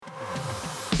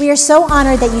We are so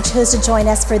honored that you chose to join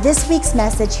us for this week's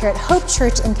message here at Hope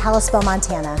Church in Kalispell,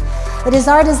 Montana. It is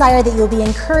our desire that you will be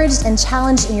encouraged and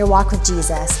challenged in your walk with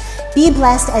Jesus. Be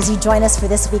blessed as you join us for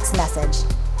this week's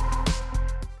message.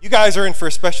 You guys are in for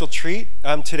a special treat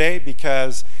today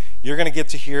because you're going to get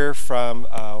to hear from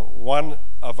one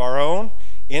of our own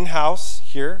in-house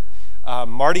here.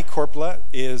 Marty Korpela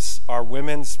is our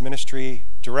women's ministry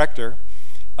director,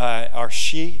 our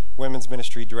She Women's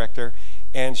Ministry Director,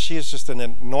 and she is just an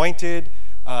anointed,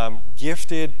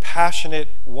 gifted, passionate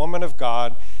woman of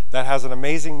God that has an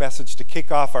amazing message to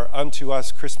kick off our Unto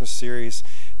Us Christmas series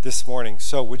this morning.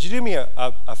 So would you do me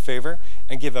a favor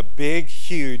and give a big,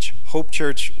 huge Hope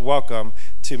Church welcome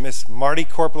to Miss Marty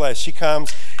Korpela as she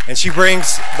comes and she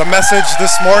brings the message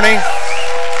this morning.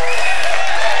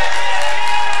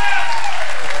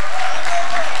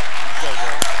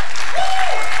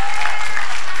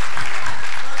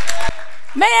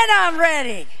 Man, I'm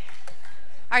ready.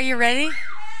 Are you ready?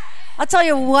 I'll tell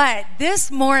you what, this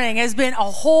morning has been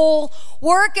a whole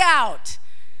workout.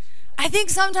 I think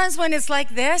sometimes when it's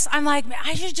like this, I'm like, man,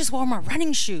 I should just wear my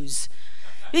running shoes.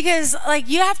 Because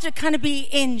you have to kind of be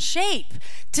in shape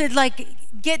to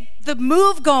get the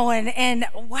move going. And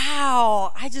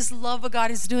wow, I just love what God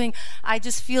is doing. I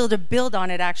just feel to build on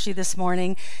it actually this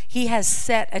morning. He has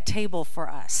set a table for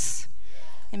us.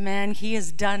 Amen. He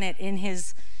has done it in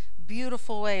his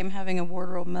beautiful way. I'm having a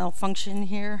wardrobe malfunction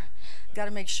here. Got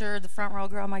to make sure the front row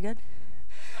girl, am I good?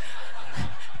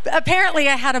 Apparently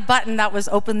I had a button that was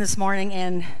open this morning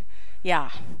and yeah,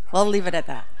 we'll leave it at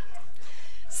that.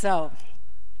 So,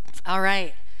 all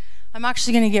right. I'm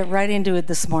actually going to get right into it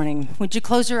this morning. Would you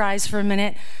close your eyes for a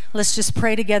minute? Let's just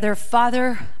pray together.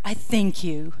 Father, I thank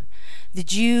you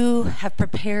that you have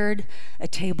prepared a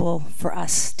table for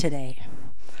us today.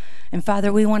 And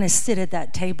Father, we want to sit at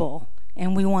that table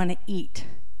and we want to eat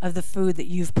of the food that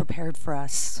you've prepared for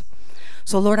us.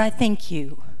 So Lord, I thank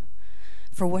you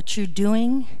for what you're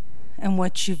doing and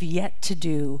what you've yet to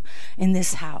do in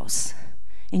this house.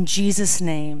 In Jesus'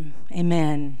 name,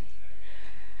 amen.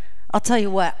 I'll tell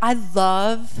you what, I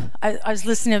was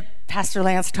listening to Pastor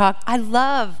Lance talk. I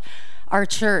love our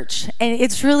church. And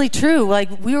it's really true.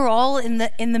 We were all in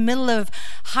the middle of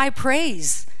high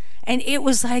praise. And it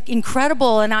was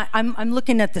incredible. And I'm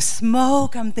looking at the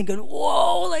smoke. I'm thinking,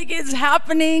 whoa, it's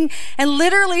happening. And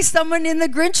literally someone in the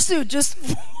Grinch suit just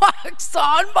walks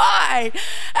on by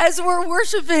as we're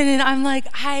worshiping. And I'm like,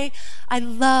 I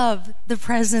love the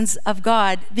presence of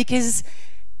God because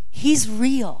he's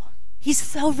real. He's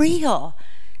so real.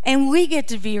 And we get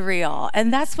to be real.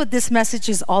 And that's what this message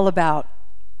is all about.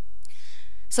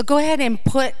 So go ahead and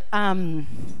put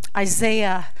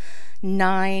Isaiah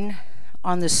 9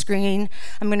 on the screen.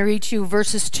 I'm going to read you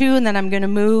verses 2 and then I'm going to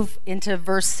move into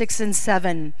verse 6 and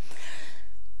 7.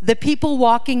 The people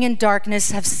walking in darkness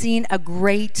have seen a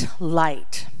great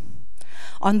light.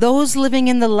 On those living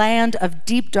in the land of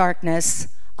deep darkness,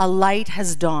 a light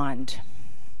has dawned.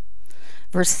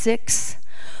 Verse 6,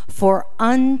 for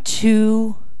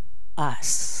unto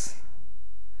us.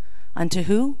 Unto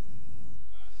who?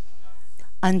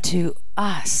 Unto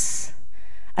us.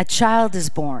 A child is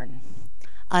born.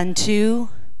 Unto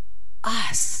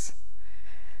us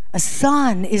a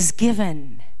son is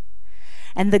given,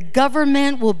 and the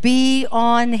government will be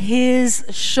on his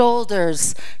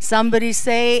shoulders. Somebody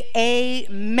say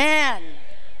amen.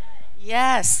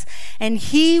 Yes, and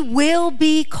he will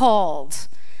be called,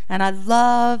 and I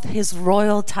love his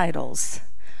royal titles: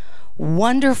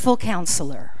 Wonderful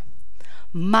Counselor,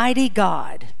 Mighty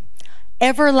God,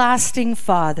 Everlasting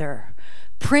Father,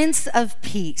 Prince of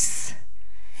Peace.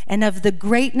 And of the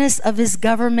greatness of his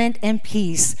government and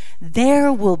peace,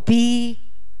 there will be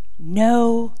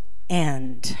no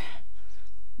end.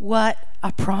 What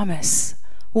a promise.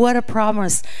 What a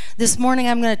promise. This morning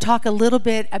I'm going to talk a little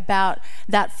bit about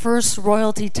that first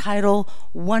royalty title,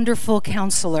 Wonderful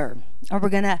Counselor. Or we're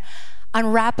going to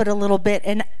unwrap it a little bit.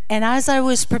 And as I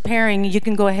was preparing, you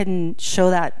can go ahead and show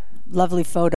that lovely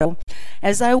photo.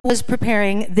 As I was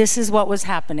preparing, this is what was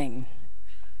happening.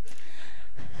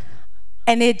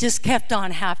 And it just kept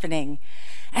on happening.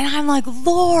 And I'm like,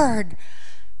 Lord,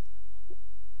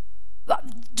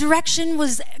 direction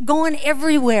was going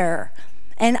everywhere.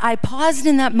 And I paused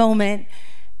in that moment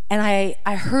and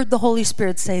I heard the Holy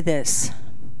Spirit say this: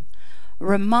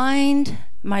 remind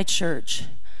my church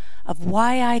of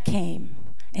why I came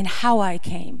and how I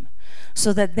came,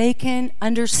 so that they can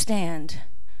understand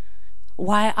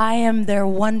why I am their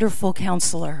wonderful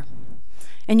counselor.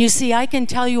 And you see, I can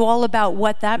tell you all about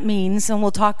what that means, and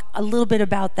we'll talk a little bit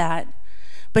about that.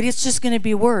 But it's just going to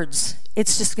be words.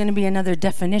 It's just going to be another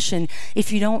definition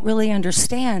if you don't really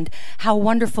understand how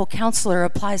Wonderful Counselor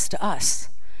applies to us.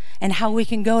 and how we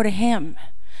can go to him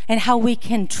and how we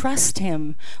can trust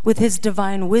him with his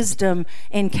divine wisdom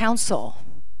and counsel.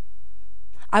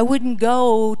 I wouldn't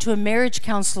go to a marriage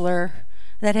counselor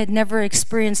that had never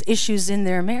experienced issues in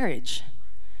their marriage.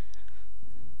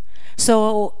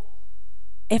 So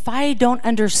if I don't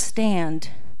understand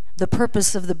the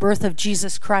purpose of the birth of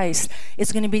Jesus Christ,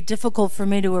 it's going to be difficult for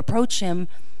me to approach him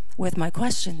with my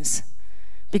questions,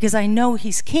 because I know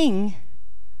he's king,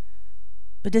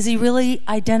 but does he really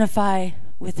identify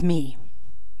with me?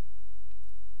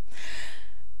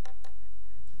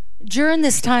 During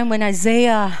this time when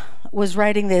Isaiah was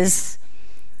writing this,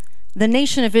 the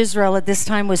nation of Israel at this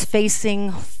time was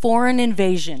facing foreign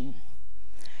invasion,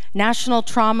 national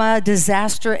trauma,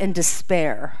 disaster, and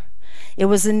despair. It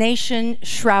was a nation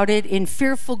shrouded in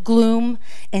fearful gloom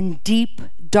and deep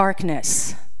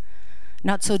darkness.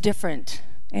 Not so different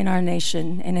in our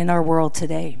nation and in our world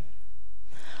today.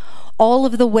 All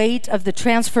of the weight of the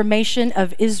transformation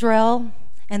of Israel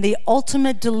and the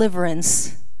ultimate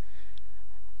deliverance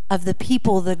of the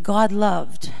people that God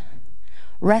loved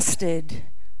rested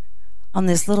on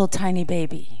this little tiny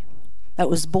baby that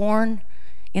was born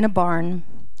in a barn,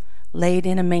 laid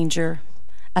in a manger,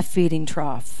 a feeding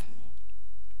trough.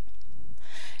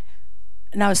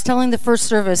 And I was telling the first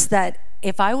service that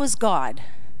if I was God,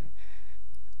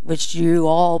 which you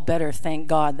all better thank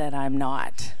God that I'm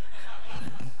not,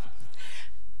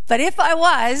 but if I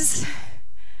was,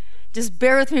 just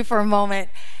bear with me for a moment,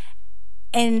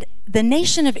 and the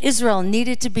nation of Israel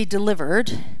needed to be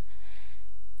delivered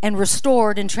and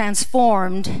restored and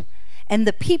transformed, and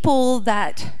the people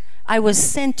that I was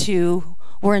sent to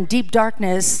were in deep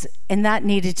darkness, and that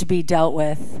needed to be dealt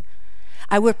with,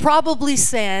 I would probably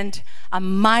send a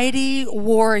mighty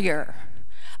warrior,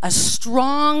 a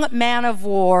strong man of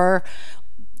war,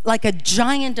 like a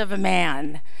giant of a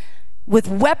man, with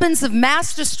weapons of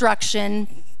mass destruction,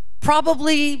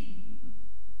 probably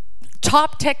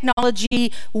top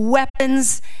technology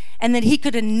weapons, and that he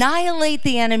could annihilate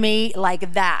the enemy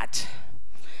like that.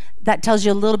 That tells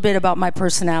you a little bit about my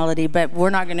personality, but we're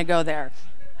not going to go there.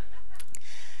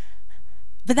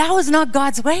 But that was not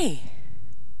God's way.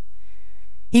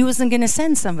 He wasn't going to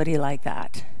send somebody like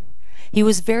that. He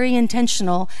was very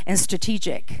intentional and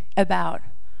strategic about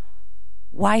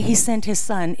why he sent his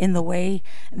son in the way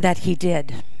that he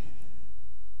did.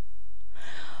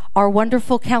 Our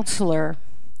wonderful counselor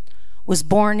was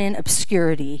born in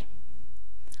obscurity.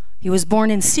 He was born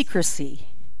in secrecy.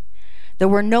 There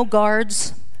were no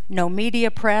guards, no media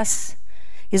press.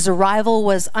 His arrival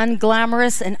was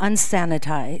unglamorous and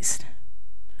unsanitized.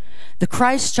 The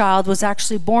Christ child was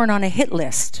actually born on a hit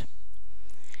list.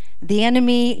 The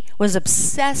enemy was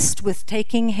obsessed with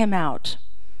taking him out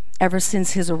ever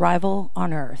since his arrival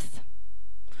on earth.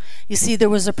 You see, there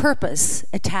was a purpose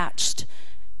attached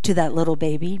to that little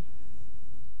baby,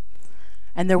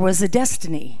 and there was a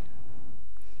destiny,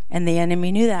 and the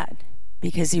enemy knew that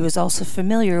because he was also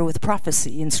familiar with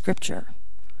prophecy in Scripture.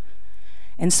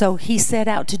 And so he set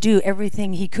out to do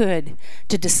everything he could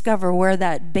to discover where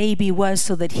that baby was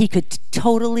so that he could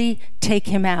totally take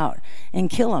him out and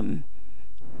kill him.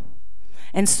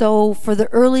 And so for the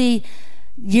early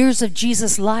years of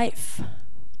Jesus' life,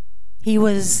 he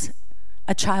was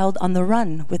a child on the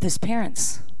run with his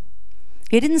parents.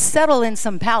 He didn't settle in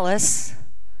some palace.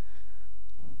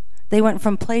 They went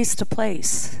from place to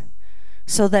place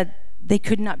so that they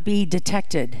could not be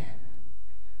detected.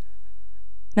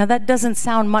 Now that doesn't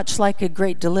sound much like a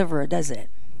great deliverer, does it?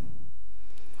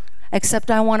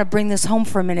 Except I want to bring this home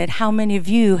for a minute. How many of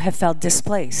you have felt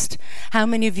displaced? How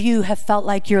many of you have felt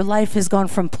like your life has gone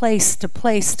from place to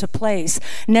place to place,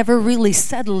 never really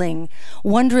settling,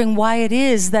 wondering why it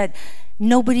is that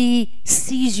nobody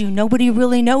sees you, nobody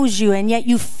really knows you, and yet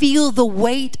you feel the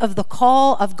weight of the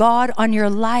call of God on your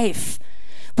life?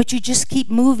 But you just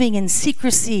keep moving in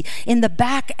secrecy in the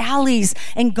back alleys,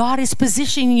 and God is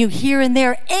positioning you here and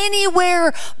there,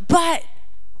 anywhere but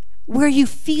where you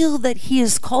feel that he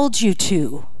has called you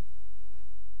to.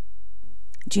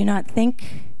 Do you not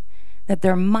think that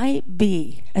there might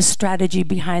be a strategy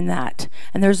behind that?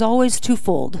 And there's always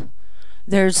twofold.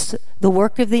 There's the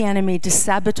work of the enemy to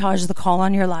sabotage the call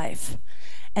on your life.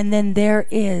 And then there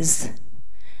is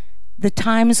the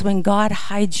times when God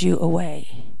hides you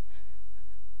away,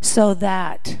 so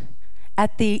that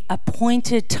at the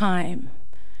appointed time,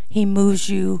 he moves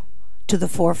you to the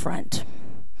forefront.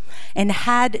 And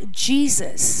had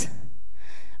Jesus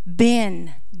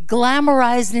been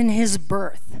glamorized in his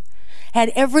birth,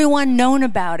 had everyone known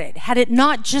about it, had it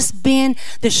not just been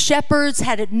the shepherds,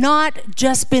 had it not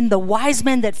just been the wise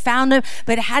men that found him,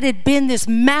 but had it been this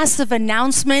massive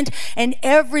announcement and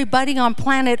everybody on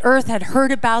planet Earth had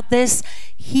heard about this,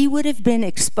 he would have been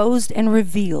exposed and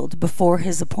revealed before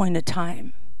his appointed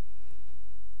time.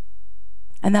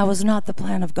 And that was not the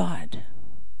plan of God.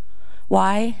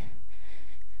 Why?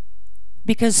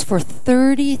 Because for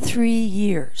 33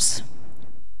 years,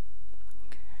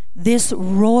 this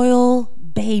royal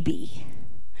baby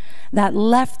that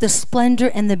left the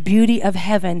splendor and the beauty of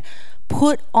heaven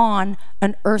put on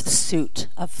an earth suit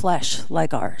of flesh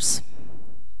like ours.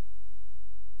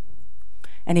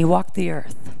 And he walked the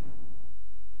earth.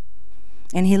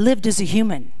 And he lived as a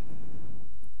human.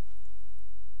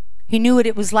 He knew what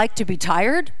it was like to be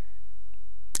tired.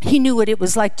 He knew what it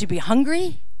was like to be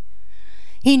hungry.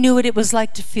 He knew what it was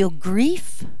like to feel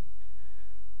grief.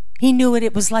 He knew what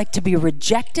it was like to be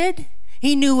rejected.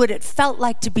 He knew what it felt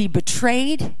like to be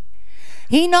betrayed.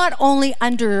 He not only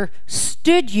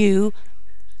understood you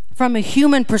from a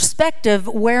human perspective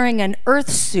wearing an earth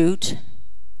suit,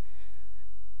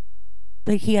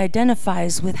 but he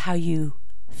identifies with how you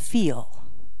feel.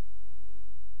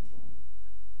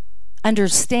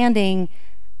 Understanding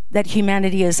that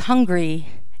humanity is hungry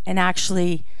and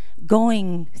actually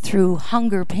going through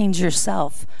hunger pains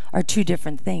yourself are two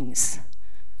different things.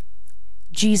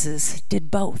 Jesus did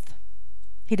both.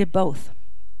 He did both.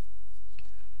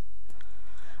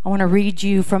 I want to read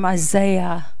you from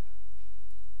Isaiah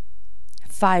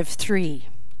 5:3.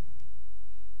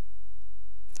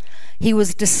 He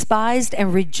was despised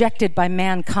and rejected by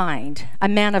mankind, a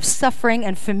man of suffering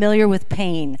and familiar with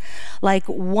pain, like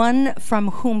one from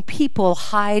whom people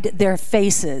hide their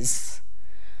faces.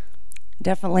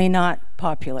 Definitely not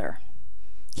popular.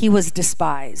 He was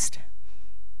despised,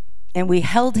 and we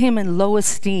held him in low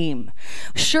esteem.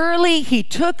 Surely he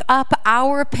took up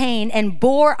our pain and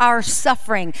bore our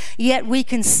suffering, yet we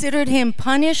considered him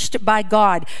punished by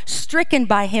God, stricken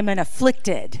by him and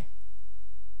afflicted.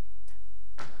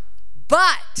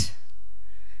 But,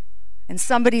 and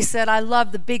somebody said, I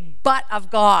love the big but of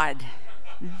God.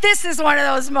 This is one of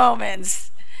those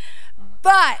moments.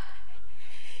 But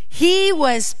he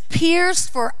was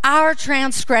pierced for our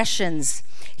transgressions.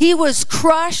 He was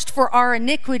crushed for our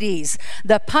iniquities.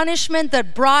 The punishment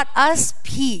that brought us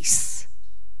peace.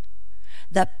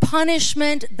 The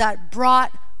punishment that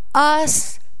brought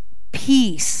us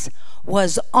peace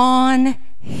was on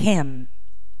him.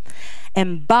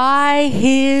 And by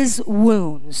his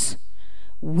wounds,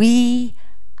 we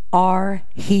are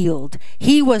healed.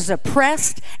 He was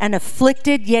oppressed and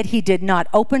afflicted, yet he did not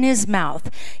open his mouth.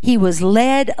 He was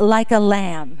led like a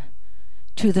lamb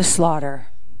to the slaughter.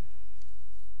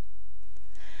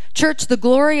 Church, the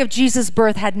glory of Jesus'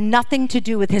 birth had nothing to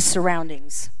do with his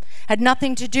surroundings, had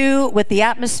nothing to do with the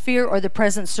atmosphere or the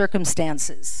present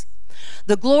circumstances.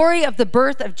 The glory of the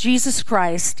birth of Jesus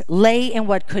Christ lay in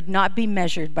what could not be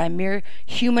measured by mere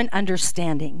human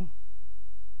understanding.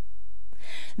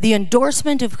 The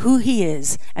endorsement of who he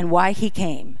is and why he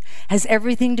came has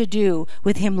everything to do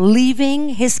with him leaving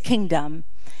his kingdom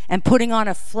and putting on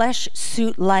a flesh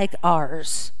suit like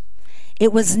ours.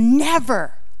 It was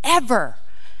never, ever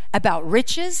about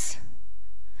riches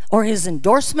or his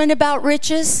endorsement about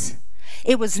riches.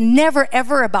 It was never,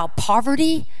 ever about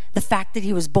poverty, the fact that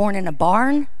he was born in a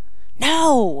barn.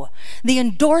 No, the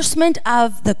endorsement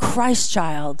of the Christ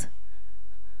child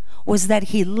was that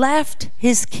he left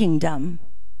his kingdom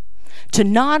to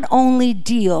not only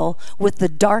deal with the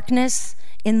darkness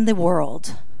in the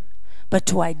world, but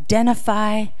to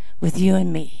identify with you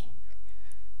and me.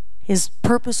 His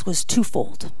purpose was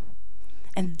twofold.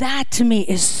 And that to me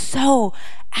is so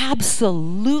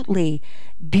absolutely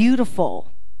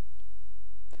beautiful.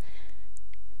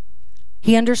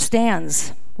 He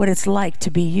understands what it's like to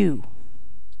be you.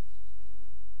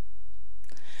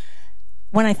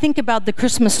 When I think about the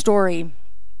Christmas story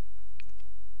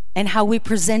and how we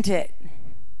present it,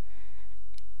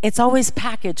 it's always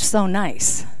packaged so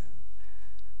nice.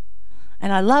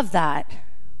 And I love that,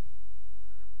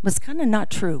 but it's kind of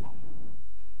not true.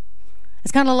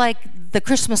 It's kind of like the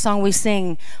Christmas song we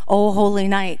sing, "Oh Holy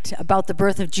Night," about the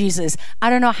birth of Jesus.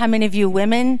 I don't know how many of you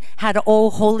women had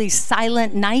 "Oh Holy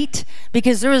Silent Night,"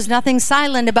 because there was nothing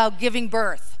silent about giving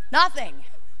birth. Nothing.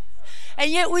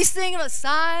 And yet we sing about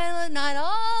silent night,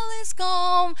 all is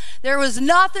calm. There was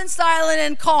nothing silent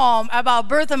and calm about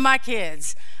birth of my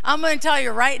kids. I'm going to tell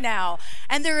you right now.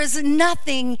 And there is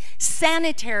nothing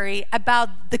sanitary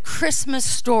about the Christmas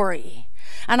story.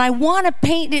 And I want to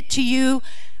paint it to you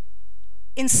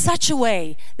in such a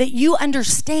way that you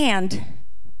understand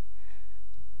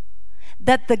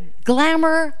that the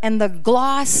glamour and the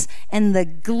gloss and the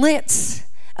glitz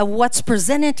of what's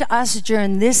presented to us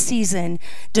during this season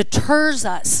deters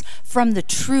us from the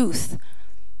truth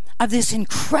of this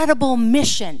incredible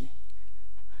mission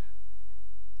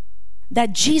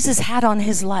that Jesus had on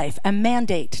his life, a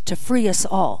mandate to free us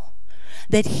all,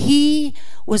 that he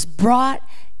was brought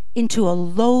into a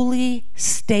lowly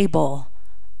stable,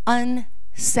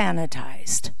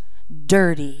 unsanitized,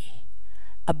 dirty,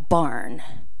 a barn,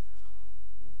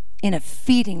 in a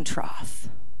feeding trough.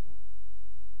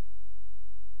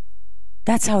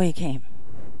 That's how he came.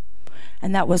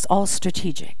 And that was all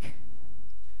strategic.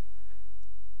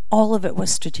 All of it was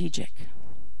strategic.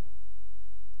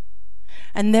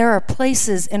 And there are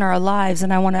places in our lives,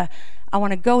 and I want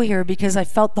to go here because I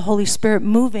felt the Holy Spirit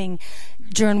moving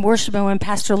during worship, and when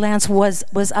Pastor Lance was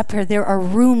up here. There are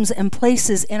rooms and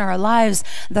places in our lives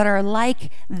that are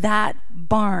like that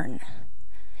barn.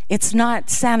 It's not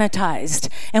sanitized.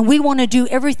 And we want to do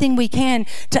everything we can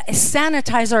to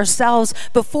sanitize ourselves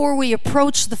before we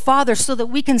approach the Father so that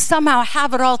we can somehow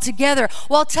have it all together.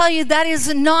 Well, I'll tell you, that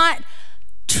is not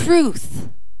truth.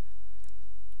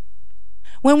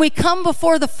 When we come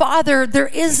before the Father, there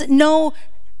is no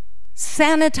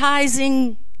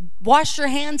sanitizing, wash your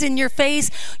hands in your face.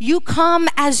 You come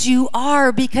as you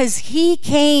are because he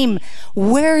came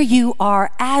where you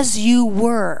are, as you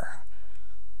were.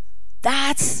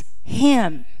 That's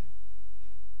him.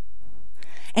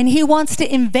 And he wants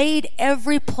to invade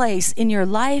every place in your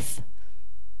life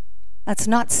that's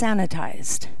not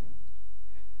sanitized,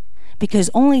 because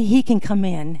only he can come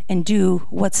in and do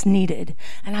what's needed.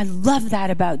 And I love that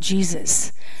about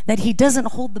Jesus, that he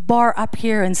doesn't hold the bar up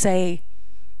here and say,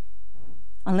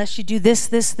 unless you do this,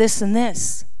 this, this, and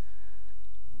this,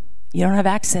 you don't have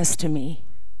access to me.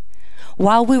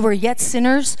 While we were yet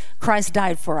sinners, Christ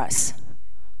died for us.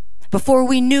 Before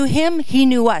we knew him, he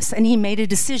knew us, and he made a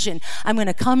decision. I'm going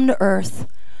to come to earth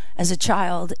as a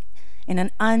child in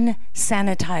an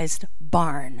unsanitized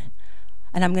barn,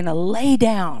 and I'm going to lay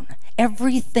down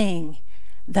everything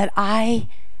that I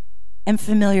am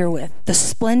familiar with, the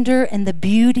splendor and the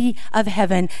beauty of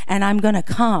heaven, and I'm going to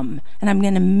come, and I'm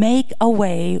going to make a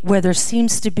way where there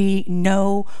seems to be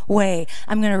no way.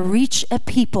 I'm going to reach a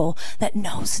people that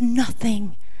knows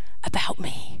nothing about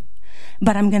me,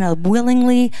 but I'm going to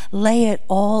willingly lay it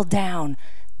all down.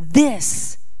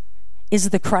 This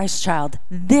is the Christ child.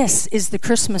 This is the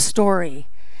Christmas story.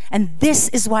 And this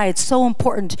is why it's so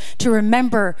important to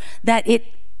remember that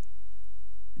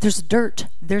there's dirt,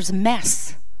 there's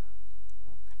mess.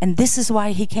 And this is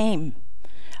why he came.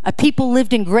 A people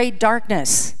lived in great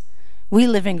darkness. We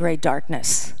live in great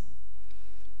darkness.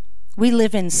 We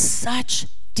live in such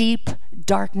deep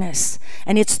darkness.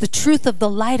 And it's the truth of the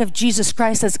light of Jesus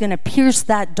Christ that's going to pierce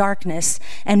that darkness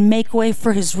and make way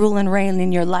for his rule and reign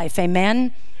in your life.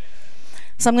 Amen?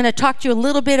 So I'm going to talk to you a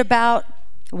little bit about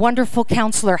Wonderful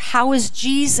Counselor. How is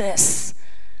Jesus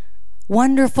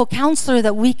Wonderful Counselor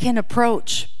that we can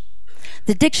approach?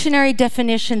 The dictionary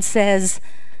definition says,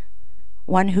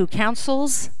 one who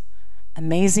counsels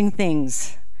amazing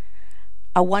things.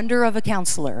 A wonder of a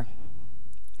counselor.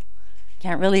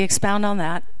 Can't really expound on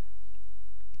that.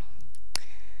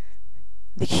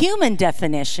 The human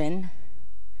definition,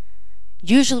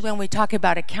 usually when we talk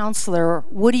about a counselor,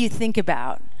 what do you think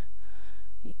about?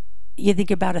 You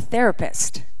think about a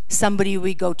therapist, somebody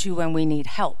we go to when we need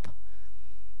help.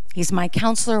 He's my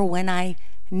counselor when I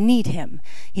need him.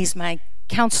 He's my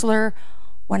counselor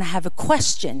when I have a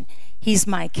question. He's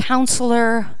my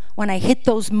counselor when I hit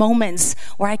those moments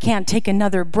where I can't take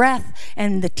another breath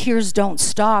and the tears don't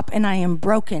stop and I am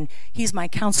broken. He's my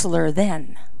counselor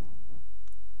then.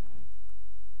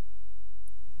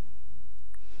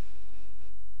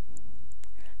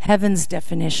 Heaven's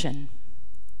definition.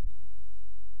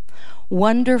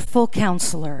 Wonderful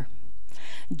Counselor.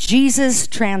 Jesus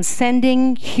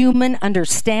transcending human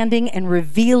understanding and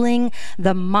revealing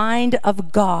the mind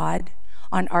of God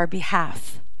on our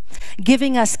behalf,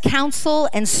 giving us counsel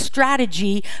and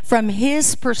strategy from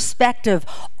his perspective,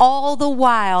 all the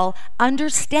while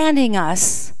understanding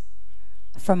us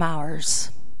from ours.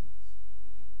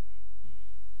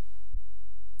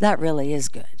 That really is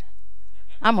good.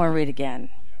 I'm going to read again.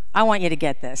 I want you to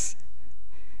get this.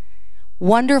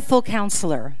 Wonderful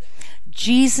Counselor.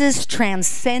 Jesus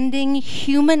transcending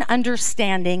human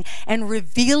understanding and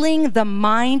revealing the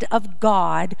mind of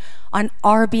God on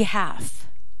our behalf,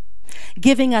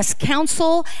 giving us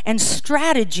counsel and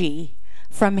strategy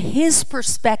from his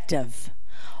perspective,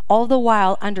 all the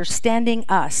while understanding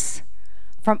us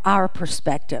from our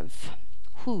perspective.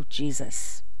 Whew,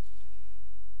 Jesus.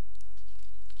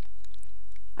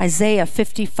 Isaiah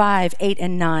 55, 8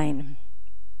 and 9.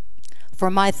 For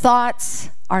my thoughts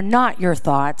are not your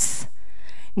thoughts,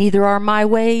 neither are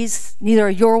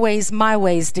your ways my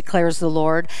ways, declares the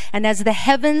Lord. And as the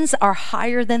heavens are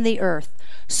higher than the earth,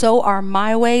 so are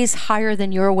my ways higher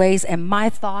than your ways, and my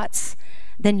thoughts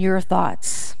than your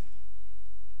thoughts.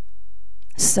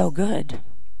 So good.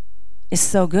 It's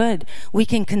so good. We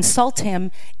can consult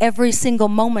him every single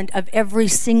moment of every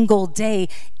single day,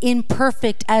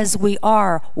 imperfect as we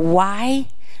are. Why?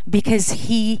 Because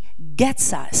he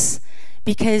gets us.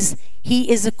 Because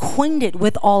he is acquainted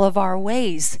with all of our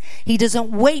ways. He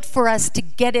doesn't wait for us to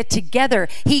get it together.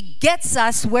 He gets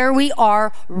us where we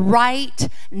are right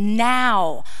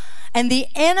now. And the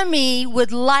enemy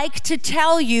would like to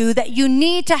tell you that you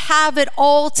need to have it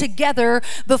all together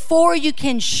before you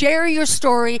can share your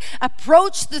story,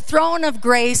 approach the throne of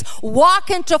grace, walk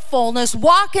into fullness,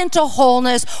 walk into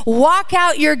wholeness, walk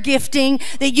out your gifting,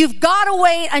 that you've got to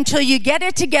wait until you get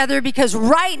it together because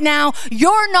right now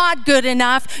you're not good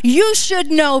enough. You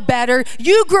should know better.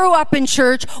 You grew up in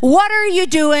church. What are you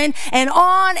doing? And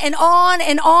on and on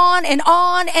and on and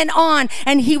on and on.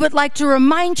 And he would like to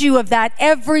remind you of that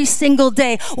every single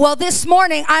day. Well, this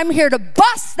morning I'm here to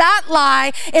bust that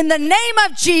lie in the name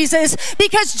of Jesus,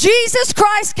 because Jesus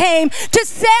Christ came to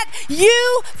set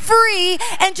you free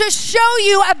and to show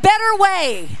you a better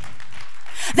way,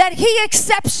 that he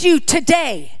accepts you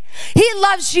today. He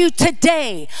loves you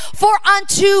today. For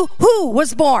unto who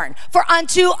was born? For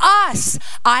unto us.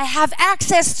 I have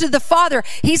access to the Father.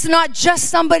 He's not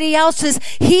just somebody else's.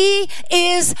 He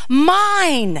is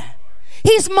mine.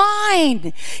 He's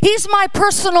mine. He's my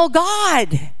personal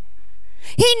God.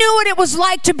 He knew what it was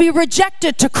like to be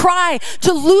rejected, to cry,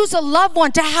 to lose a loved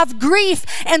one, to have grief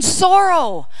and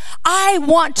sorrow. I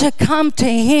want to come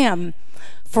to him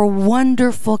for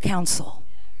wonderful counsel,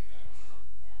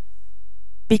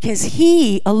 because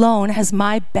he alone has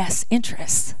my best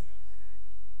interests.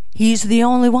 He's the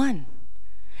only one.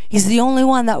 He's the only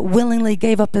one that willingly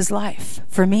gave up his life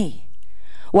for me.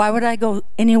 Why would I go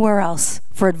anywhere else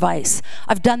for advice?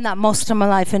 I've done that most of my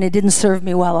life and it didn't serve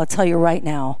me well, I'll tell you right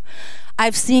now.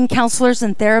 I've seen counselors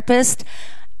and therapists,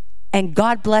 and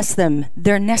God bless them.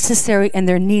 They're necessary and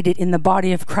they're needed in the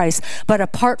body of Christ. But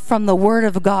apart from the Word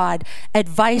of God,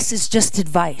 advice is just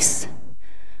advice,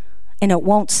 and it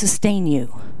won't sustain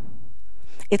you.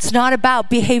 It's not about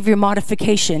behavior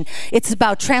modification. It's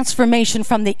about transformation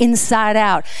from the inside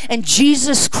out. And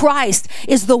Jesus Christ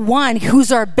is the one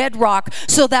who's our bedrock,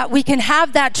 so that we can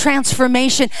have that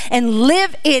transformation and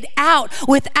live it out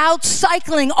without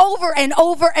cycling over and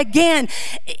over again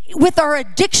with our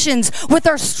addictions, with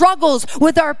our struggles,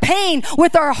 with our pain,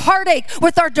 with our heartache,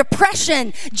 with our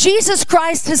depression. Jesus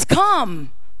Christ has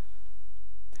come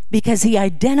because he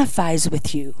identifies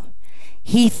with you.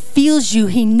 He feels you.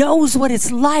 He knows what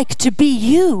it's like to be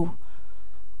you.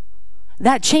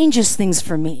 That changes things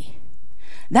for me.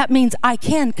 That means I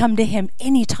can come to him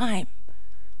anytime.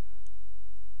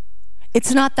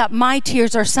 It's not that my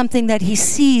tears are something that he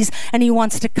sees and he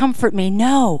wants to comfort me.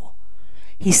 No.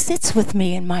 He sits with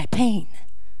me in my pain.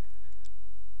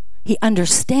 He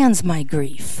understands my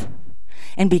grief.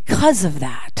 And because of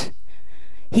that,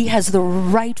 he has the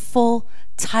rightful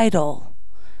title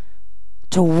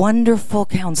to Wonderful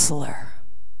Counselor,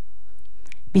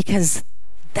 because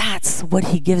that's what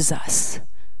he gives us,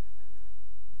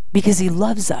 because he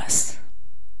loves us.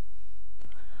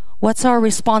 What's our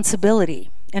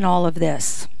responsibility in all of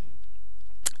this?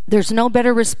 There's no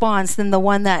better response than the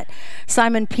one that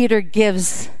Simon Peter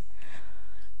gives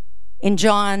in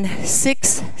John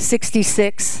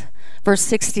 6:66, verse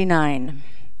 69.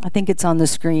 I think it's on the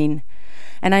screen.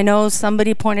 And I know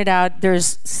somebody pointed out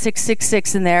there's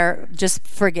 666 in there. Just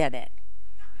forget it.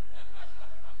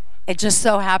 It just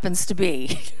so happens to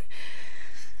be.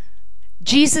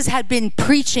 Jesus had been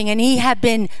preaching and he had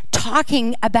been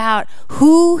talking about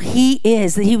who he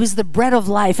is, that he was the bread of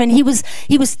life. And he was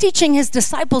teaching his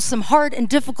disciples some hard and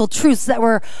difficult truths that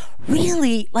were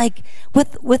really like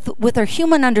with our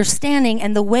human understanding,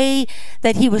 and the way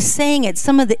that he was saying it,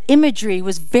 some of the imagery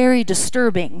was very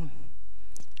disturbing.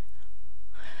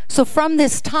 So from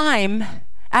this time,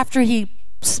 after he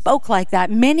spoke like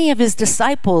that, many of his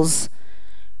disciples,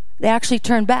 they actually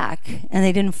turned back and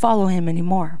they didn't follow him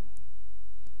anymore.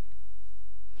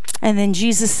 And then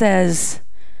Jesus says,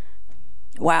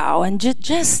 wow, and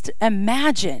just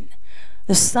imagine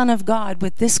the Son of God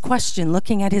with this question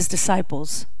looking at his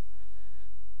disciples.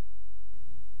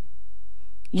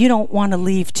 You don't want to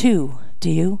leave too, do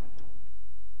you?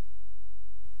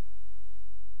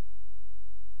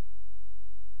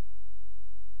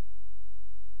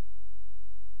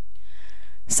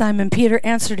 Simon Peter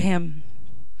answered him,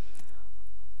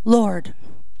 Lord,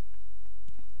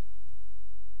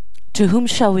 to whom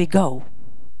shall we go?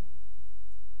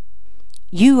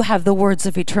 You have the words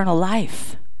of eternal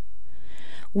life.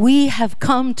 We have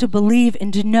come to believe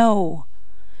and to know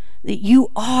that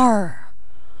you are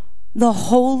the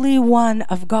Holy One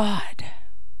of God.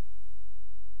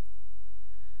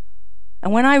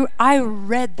 And when I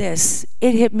read this,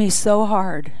 it hit me so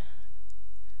hard.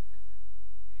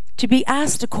 To be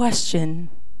asked a question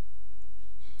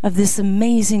of this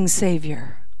amazing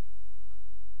Savior.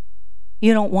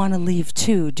 You don't want to leave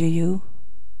too, do you?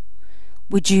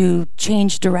 Would you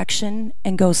change direction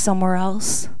and go somewhere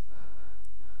else?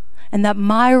 And that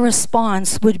my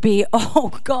response would be,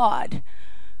 oh God,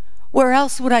 where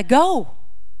else would I go?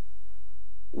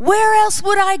 Where else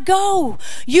would I go?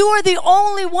 You are the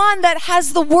only one that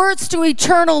has the words to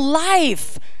eternal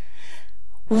life.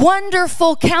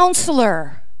 Wonderful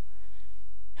Counselor.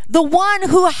 The one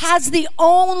who has the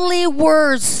only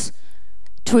words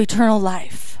to eternal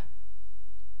life.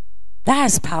 That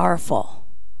is powerful.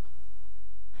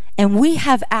 And we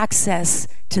have access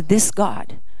to this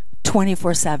God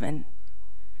 24/7.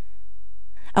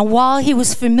 And while he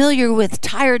was familiar with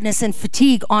tiredness and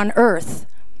fatigue on earth,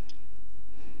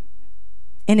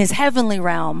 in his heavenly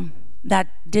realm, that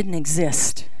didn't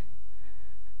exist.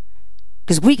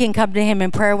 Because we can come to him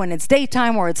in prayer when it's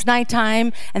daytime or it's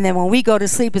nighttime, and then when we go to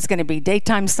sleep, it's going to be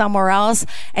daytime somewhere else.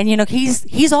 And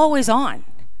he's always on.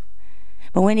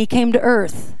 But when he came to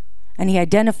earth and he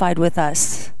identified with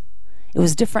us, it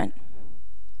was different.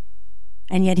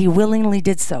 And yet he willingly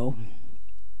did so.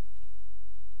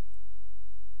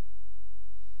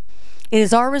 It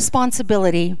is our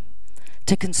responsibility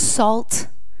to consult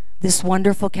this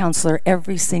wonderful Counselor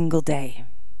every single day.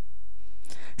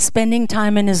 Spending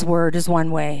time in his word is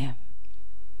one way.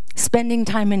 Spending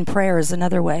time in prayer is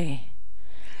another way.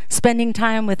 Spending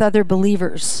time with other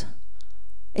believers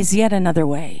is yet another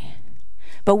way.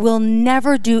 But we'll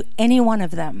never do any one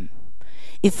of them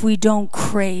if we don't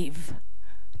crave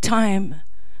time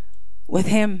with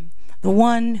him, the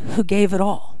one who gave it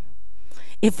all.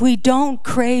 If we don't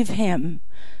crave him,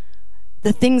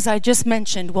 the things I just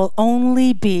mentioned will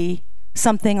only be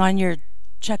something on your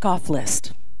check-off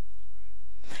list.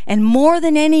 And more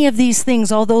than any of these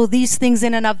things, although these things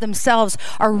in and of themselves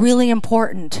are really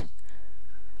important,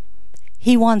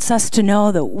 he wants us to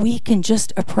know that we can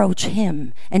just approach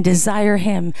him and desire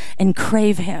him and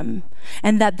crave him.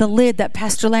 And that the lid that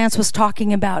Pastor Lance was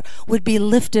talking about would be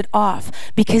lifted off,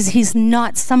 because he's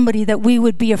not somebody that we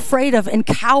would be afraid of and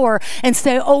cower and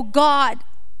say, oh God.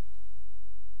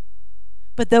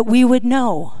 But that we would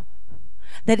know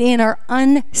that in our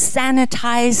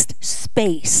unsanitized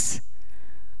space,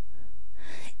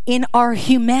 in our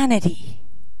humanity,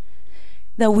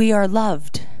 that we are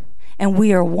loved and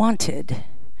we are wanted,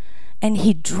 and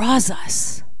he draws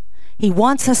us. He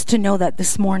wants us to know that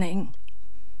this morning.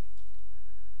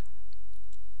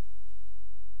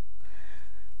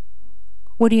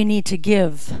 What do you need to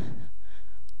give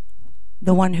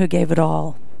the one who gave it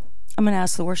all? I'm going to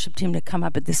ask the worship team to come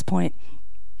up at this point.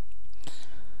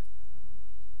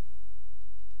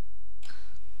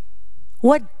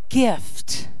 What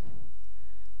gift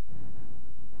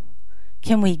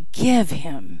can we give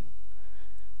him?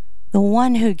 The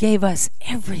one who gave us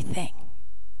everything.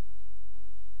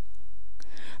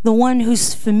 The one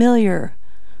who's familiar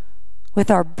with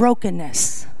our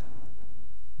brokenness,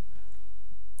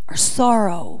 our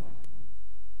sorrow,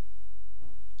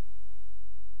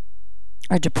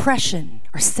 our depression,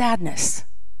 our sadness,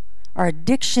 our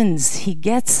addictions. He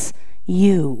gets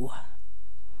you.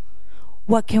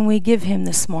 What can we give him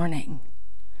this morning?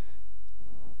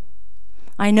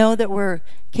 I know that we're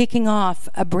kicking off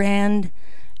a brand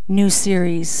new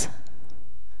series,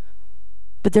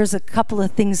 but there's a couple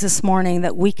of things this morning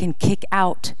that we can kick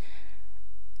out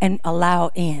and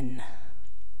allow in.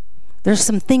 There's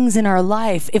some things in our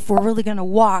life, if we're really going to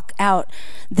walk out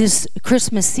this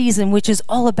Christmas season, which is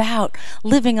all about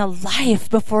living a life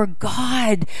before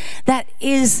God that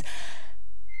is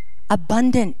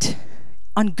abundant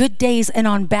on good days and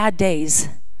on bad days.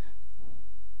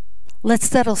 Let's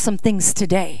settle some things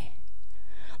today.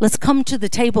 Let's come to the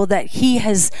table that he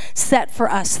has set for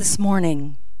us this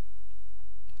morning.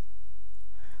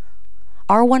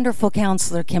 Our wonderful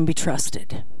Counselor can be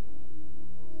trusted.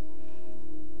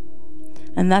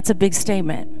 And that's a big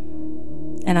statement.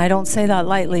 And I don't say that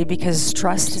lightly, because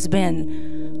trust has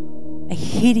been a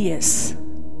hideous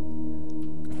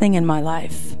thing in my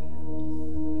life.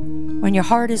 When your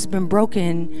heart has been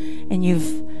broken and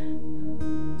you've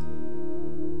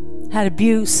had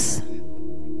abuse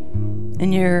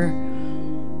and your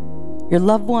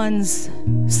loved ones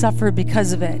suffered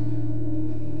because of it,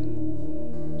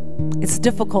 it's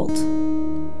difficult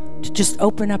to just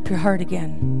open up your heart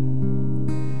again.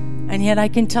 And yet I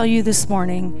can tell you this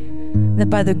morning that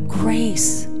by the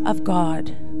grace of God,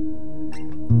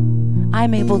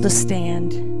 I'm able to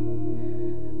stand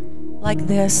like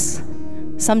this,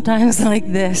 sometimes like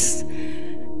this,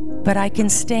 but I can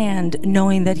stand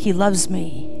knowing that he loves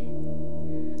me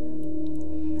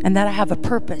and that I have a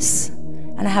purpose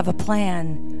and I have a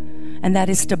plan, and that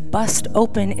is to bust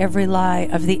open every lie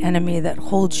of the enemy that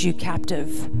holds you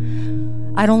captive.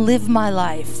 I don't live my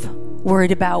life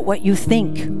worried about what you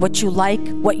think, what you like,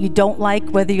 what you don't like,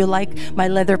 whether you like my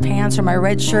leather pants or my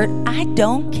red shirt. I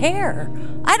don't care.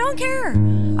 I don't care.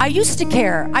 I used to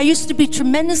care. I used to be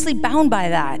tremendously bound by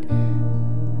that.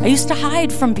 I used to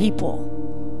hide from people.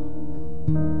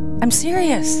 I'm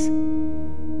serious.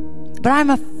 But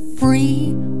I'm a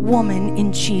free woman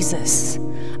in Jesus.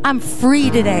 I'm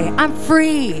free today. I'm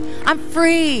free. I'm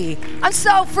free. I'm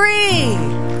so free.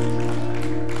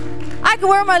 I can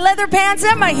wear my leather pants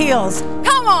and my heels.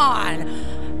 Come on.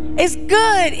 It's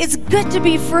good. It's good to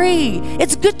be free.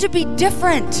 It's good to be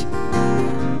different.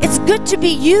 It's good to be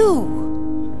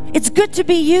you. It's good to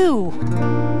be you.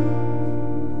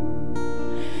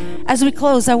 As we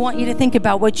close, I want you to think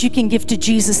about what you can give to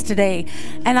Jesus today.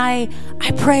 And I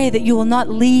pray that you will not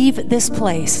leave this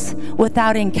place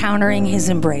without encountering his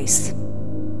embrace.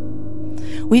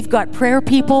 We've got prayer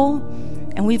people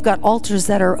and we've got altars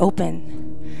that are open.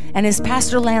 And as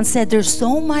Pastor Lance said, there's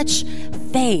so much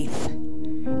faith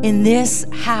in this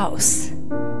house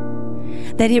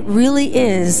that it really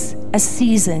is a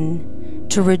season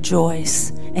to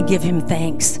rejoice and give him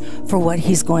thanks for what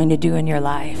he's going to do in your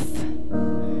life.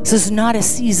 So it's not a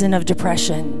season of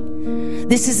depression.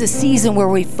 This is a season where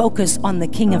we focus on the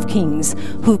King of Kings,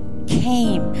 who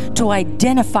came to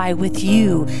identify with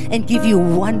you and give you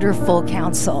wonderful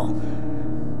counsel.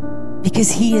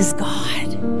 Because he is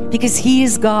God. Because he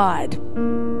is God.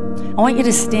 I want you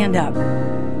to stand up.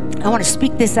 I want to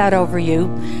speak this out over you.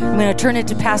 I'm going to turn it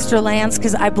to Pastor Lance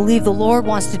because I believe the Lord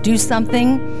wants to do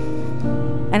something.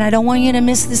 And I don't want you to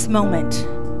miss this moment.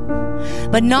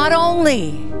 But not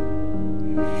only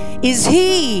is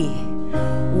he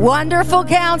wonderful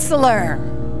counselor,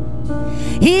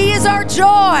 he is our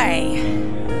joy,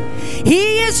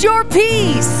 he is your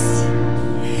peace,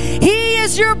 he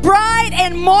is your bright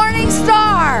and morning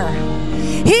star,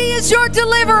 he is your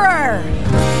deliverer,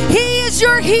 he is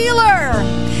your healer,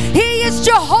 he is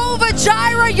Jehovah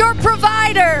Jireh, your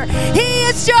provider, he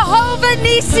is Jehovah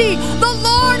Nissi, the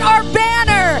Lord our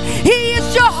banner, he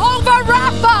is Jehovah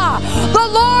Rapha, the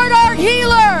Lord our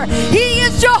healer, he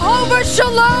is Jehovah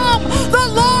Shalom, the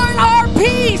Lord our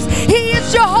peace, he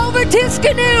is Jehovah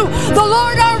Tiskanu, the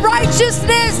Lord our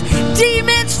righteousness.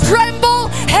 Demons tremble,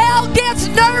 hell gets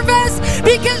nervous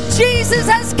because Jesus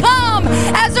has come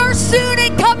as our soon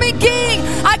and coming King.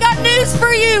 I got news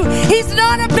for you. He's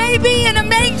not a baby in a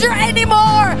manger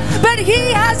anymore, but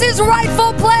he has his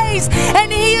rightful place,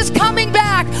 and he is coming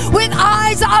back with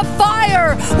eyes of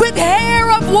fire, with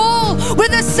hair of wool,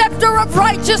 with a scepter of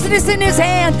righteousness in his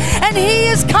hand, and he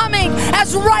is coming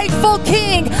as rightful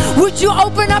King. Would you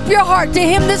open up your heart to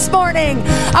him this morning?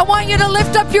 I want you to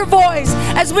lift up your voice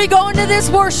as we go into this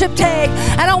worship tag,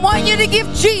 and I want you to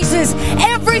give Jesus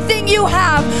everything you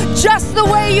have, just the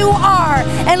way you are,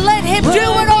 and let him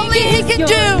do what only he can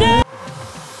do.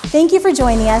 Thank you for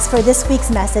joining us for this week's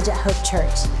message at Hope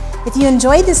Church. If you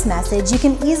enjoyed this message, you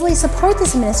can easily support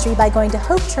this ministry by going to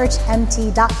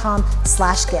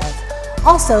hopechurchmt.com/give.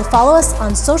 Also, follow us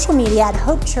on social media at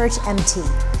Hope Church MT.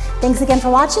 Thanks again for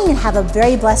watching, and have a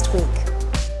very blessed week.